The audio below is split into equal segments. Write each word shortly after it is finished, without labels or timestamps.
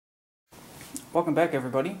Welcome back,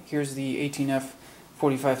 everybody. Here's the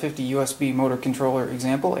 18F4550 USB motor controller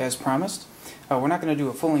example as promised. We're not going to do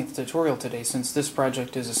a full-length tutorial today since this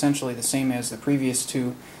project is essentially the same as the previous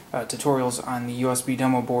two tutorials on the USB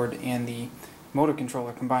demo board and the motor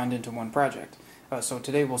controller combined into one project. So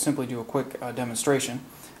today we'll simply do a quick demonstration.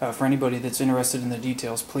 For anybody that's interested in the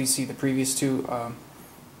details, please see the previous two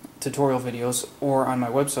tutorial videos, or on my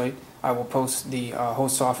website I will post the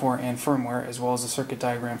host software and firmware as well as the circuit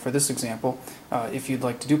diagram for this example if you'd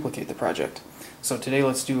like to duplicate the project. So today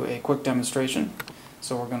let's do a quick demonstration.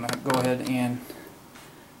 So we're going to go ahead and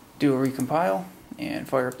do a recompile and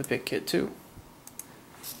fire up the PIC Kit 2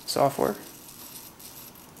 software,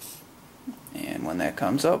 and when that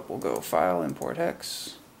comes up we'll go File, Import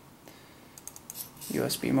Hex,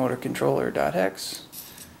 USB motor controller.hex,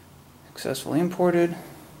 successfully imported,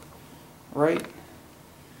 right,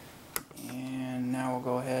 and now we'll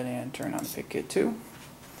go ahead and turn on the PIC Kit 2.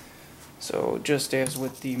 So just as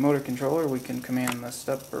with the motor controller, we can command the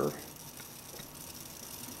stepper.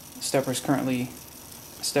 The stepper is currently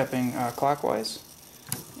stepping clockwise,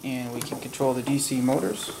 and we can control the DC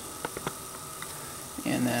motors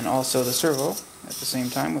and then also the servo at the same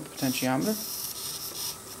time with the potentiometer.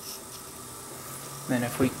 Then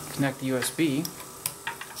if we connect the USB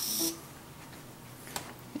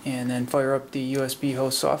and then fire up the USB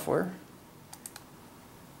host software,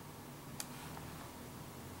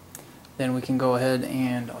 then we can go ahead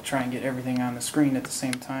and I'll try and get everything on the screen at the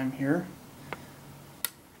same time here.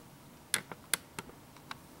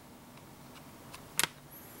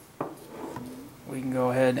 We can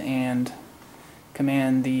go ahead and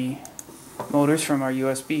command the motors from our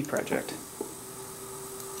USB project.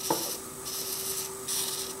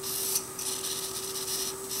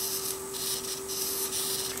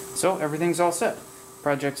 So everything's all set.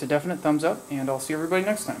 Project's a definite thumbs up, and I'll see everybody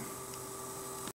next time.